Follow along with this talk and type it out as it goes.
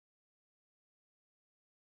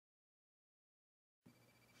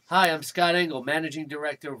Hi, I'm Scott Engel, Managing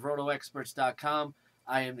Director of RotoExperts.com.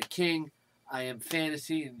 I am the king. I am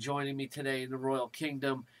fantasy, and joining me today in the Royal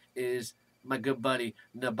Kingdom is my good buddy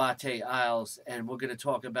Nabate Isles, and we're going to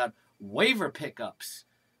talk about waiver pickups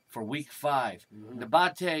for Week 5.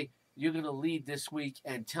 Nabate, you're going to lead this week,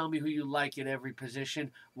 and tell me who you like at every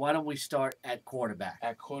position. Why don't we start at quarterback?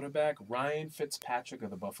 At quarterback, Ryan Fitzpatrick of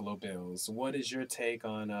the Buffalo Bills. What is your take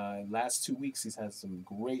on last 2 weeks? He's had some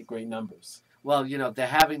great numbers. Well, they're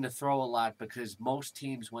having to throw a lot because most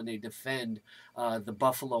teams, when they defend the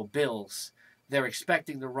Buffalo Bills, they're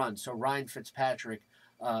expecting to run. So Ryan Fitzpatrick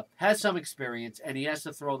has some experience, and he has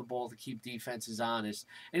to throw the ball to keep defenses honest.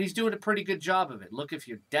 And he's doing a pretty good job of it. Look, if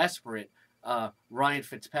you're desperate, Ryan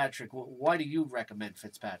Fitzpatrick, why do you recommend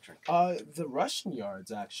Fitzpatrick? The rushing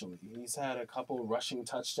yards, actually. He's had a couple rushing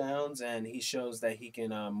touchdowns, and he shows that he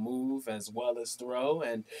can move as well as throw.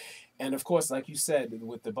 And of course, like you said,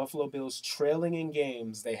 with the Buffalo Bills trailing in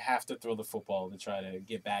games, they have to throw the football to try to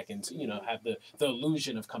get back into, have the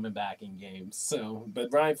illusion of coming back in games. So,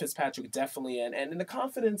 but Ryan Fitzpatrick definitely, and the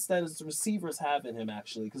confidence that his receivers have in him,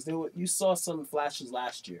 actually, because you saw some flashes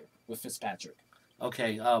last year with Fitzpatrick.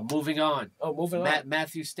 Okay, moving on. Moving on.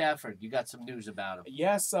 Matthew Stafford, you got some news about him.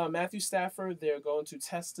 Yes, Matthew Stafford, they're going to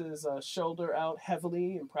test his shoulder out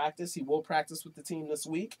heavily in practice. He will practice with the team this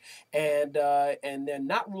week. And they're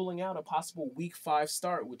not ruling out a possible Week 5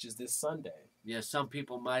 start, which is this Sunday. Yeah, some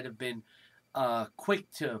people might have been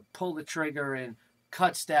quick to pull the trigger and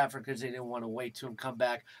cut Stafford because they didn't want to wait to him come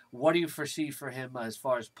back. What do you foresee for him as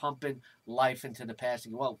far as pumping life into the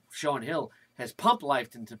passing? Well, Sean Hill has pumped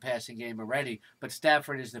life into the passing game already, but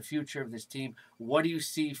Stafford is the future of this team. What do you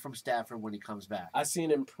see from Stafford when he comes back? I see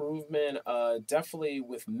an improvement definitely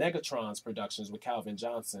with Megatron's productions with Calvin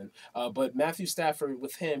Johnson. But Matthew Stafford,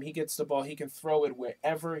 with him, he gets the ball. He can throw it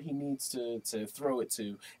wherever he needs to throw it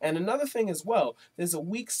to. And another thing as well, there's a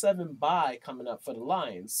Week 7 bye coming up for the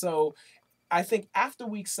Lions. So I think after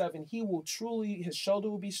Week 7, his shoulder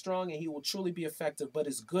will be strong and he will truly be effective, but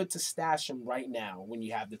it's good to stash him right now when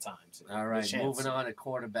you have the time to. All right, moving on at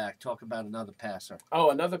quarterback. Talk about another passer. Oh,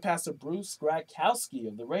 another passer, Bruce Gradkowski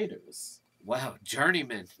of the Raiders. Wow,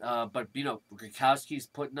 journeyman. But, Gradkowski's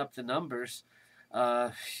putting up the numbers.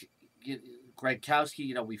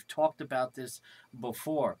 Gradkowski, we've talked about this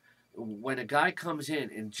before. When a guy comes in,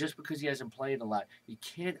 and just because he hasn't played a lot, you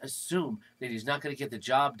can't assume that he's not going to get the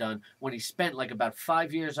job done when he spent like about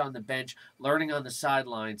 5 years on the bench learning on the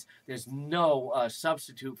sidelines. There's no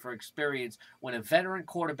substitute for experience. When a veteran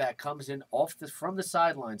quarterback comes in from the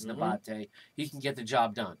sidelines, Nabate, he can get the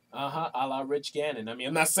job done. A la Rich Gannon. I mean,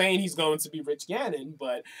 I'm not saying he's going to be Rich Gannon,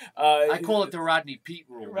 but I call it the Rodney Pete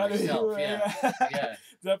rule myself. Yeah.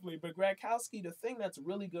 Definitely. But Gradkowski, the thing that's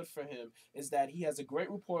really good for him is that he has a great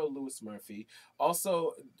rapport with Lewis Murphy.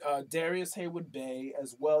 Also, Darius Hayward-Bay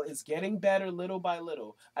as well is getting better little by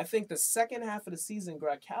little. I think the second half of the season,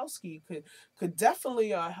 Gradkowski could definitely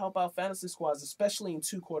help out fantasy squads, especially in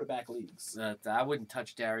 2 quarterback leagues. I wouldn't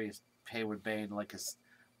touch Darius Hayward-Bay in like a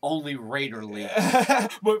only Raider league.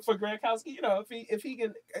 But for Gradkowski,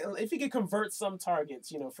 if he can convert some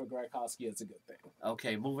targets, for Gradkowski, it's a good thing.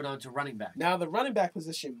 Okay, moving on to running back. Now the running back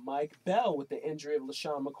position, Mike Bell with the injury of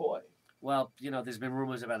LaShawn McCoy. Well, there's been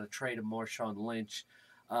rumors about a trade of Marshawn Lynch.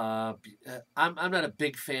 I'm not a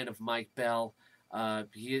big fan of Mike Bell.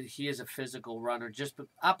 He is a physical runner. Just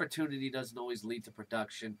opportunity doesn't always lead to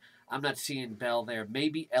production. I'm not seeing Bell there.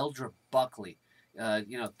 Maybe Eldra Buckley.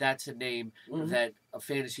 That's a name that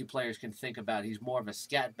fantasy players can think about. He's more of a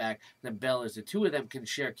scat back than Bell is. The two of them can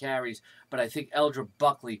share carries, but I think Eldra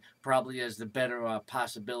Buckley probably has the better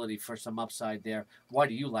possibility for some upside there. Why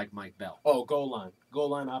do you like Mike Bell? Oh, goal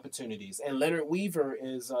line opportunities. And Leonard Weaver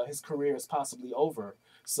his career is possibly over.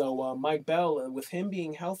 So Mike Bell, with him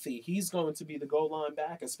being healthy, he's going to be the goal line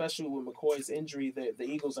back, especially with McCoy's injury. The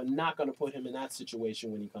Eagles are not going to put him in that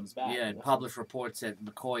situation when he comes back. Yeah, and published reports that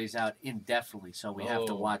McCoy is out indefinitely, so we have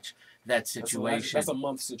to watch that situation. That's a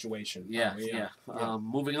month situation. Yeah.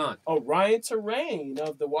 Moving on. Oh, Ryan Terrain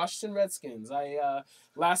of the Washington Redskins.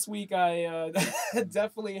 Last week I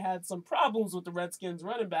definitely had some problems with the Redskins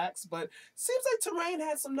running backs, but seems like Terrain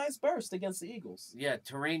had some nice burst against the Eagles. Yeah,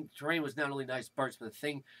 Terrain was not only nice burst, but the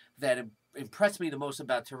thing that impressed me the most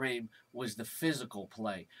about Terrain was the physical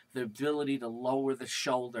play, the ability to lower the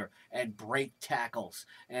shoulder and break tackles,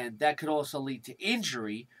 and that could also lead to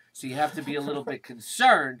injury. So you have to be a little bit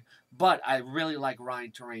concerned. But I really like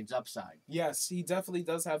Ryan Terrain's upside. Yes, he definitely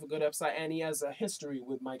does have a good upside, and he has a history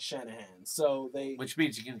with Mike Shanahan. So which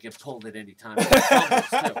means you can get pulled at any time.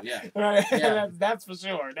 Too. Yeah, right. Yeah. That's for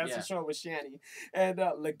sure. That's for sure with Shanny. And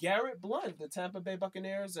LeGarrette Blount, the Tampa Bay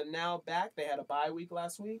Buccaneers are now back. They had a bye week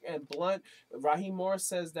last week, and Raheem Morris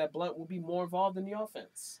says that Blount will be more involved in the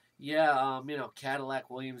offense. Yeah, Cadillac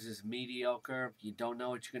Williams is mediocre. You don't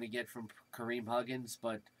know what you're going to get from Kareem Huggins,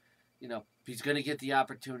 but he's going to get the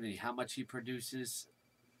opportunity. How much he produces,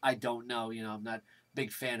 I don't know. I'm not a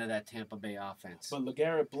big fan of that Tampa Bay offense. But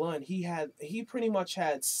LeGarrette Blount, he pretty much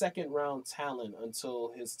had second round talent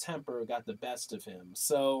until his temper got the best of him.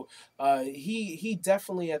 So he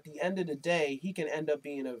definitely, at the end of the day, he can end up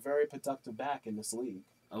being a very productive back in this league.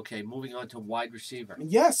 Okay, moving on to wide receiver.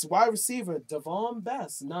 Yes, wide receiver Devon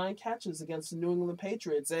Best, 9 catches against the New England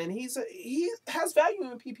Patriots, and he has value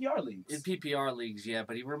in PPR leagues. In PPR leagues, yeah,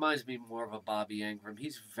 but he reminds me more of a Bobby Ingram.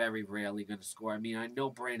 He's very rarely going to score. I mean, I know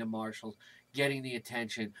Brandon Marshall's getting the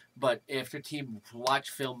attention, but after teams watch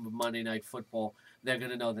film of Monday Night Football, they're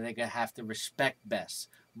going to know that they're going to have to respect Best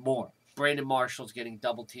more. Brandon Marshall's getting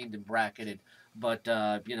double teamed and bracketed, but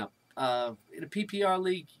in a PPR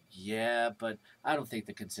league, yeah, but I don't think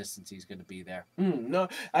the consistency is going to be there. No,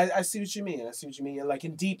 I see what you mean. Like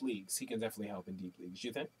in deep leagues, he can definitely help in deep leagues.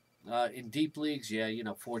 You think? In deep leagues, yeah,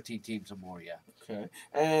 14 teams or more, yeah. Okay.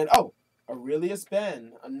 And Aurelius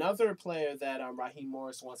Ben, another player that Raheem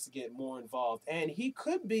Morris wants to get more involved, and he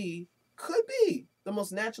could be the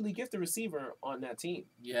most naturally gifted receiver on that team.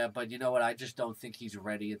 Yeah, but you know what? I just don't think he's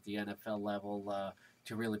ready at the NFL level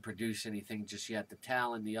to really produce anything just yet. The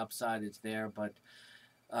talent, the upside is there, but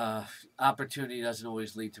opportunity doesn't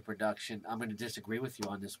always lead to production. I'm going to disagree with you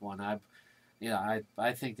on this one. I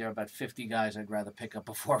think there are about 50 guys I'd rather pick up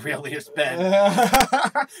before Aurelius Ben.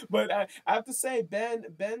 But I have to say,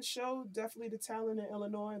 Ben showed definitely the talent in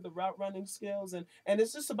Illinois, the route running skills, and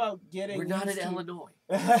it's just about getting. We're not in Illinois.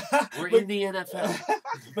 We're in the NFL.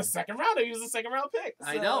 The second rounder, he was a second round pick. So.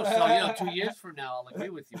 I know. So 2 years from now, I'll agree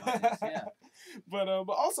with you on this. Yeah. But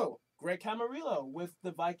also, Greg Camarillo with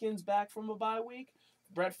the Vikings back from a bye week.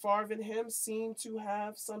 Brett Favre and him seem to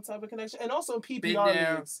have some type of connection, and also in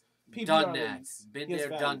PPR leagues. Done that. Been there,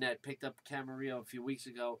 done that. Picked up Camarillo a few weeks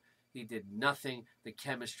ago. He did nothing. The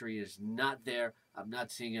chemistry is not there. I'm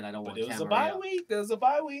not seeing it. I don't want Camarillo. There's a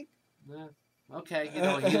bye week. Yeah. Okay,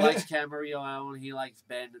 he likes Camarillo. He likes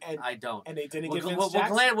Ben. I don't. And they didn't give We're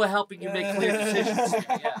glad we're helping you make clear decisions here.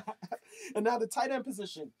 Yeah. And now the tight end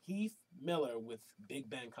position, Heath Miller with Big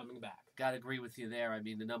Ben coming back. Got to agree with you there. I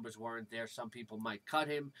mean, the numbers weren't there. Some people might cut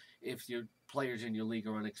him if your players in your league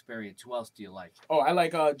are unexperienced. Who else do you like? Oh, I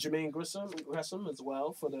like Jermaine Gresham as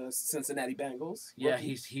well for the Cincinnati Bengals. Yeah,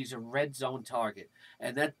 he's a red zone target.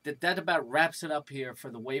 And that about wraps it up here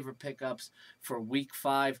for the waiver pickups for Week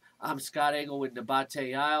 5. I'm Scott Engel with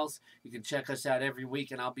Nabate Isles. You can check us out every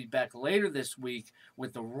week, and I'll be back later this week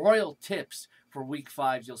with the Royal Tips for Week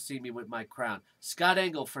 5. You'll see me with my crown. Scott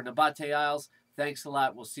Engel for Nabate Isles. Thanks a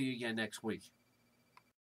lot. We'll see you again next week.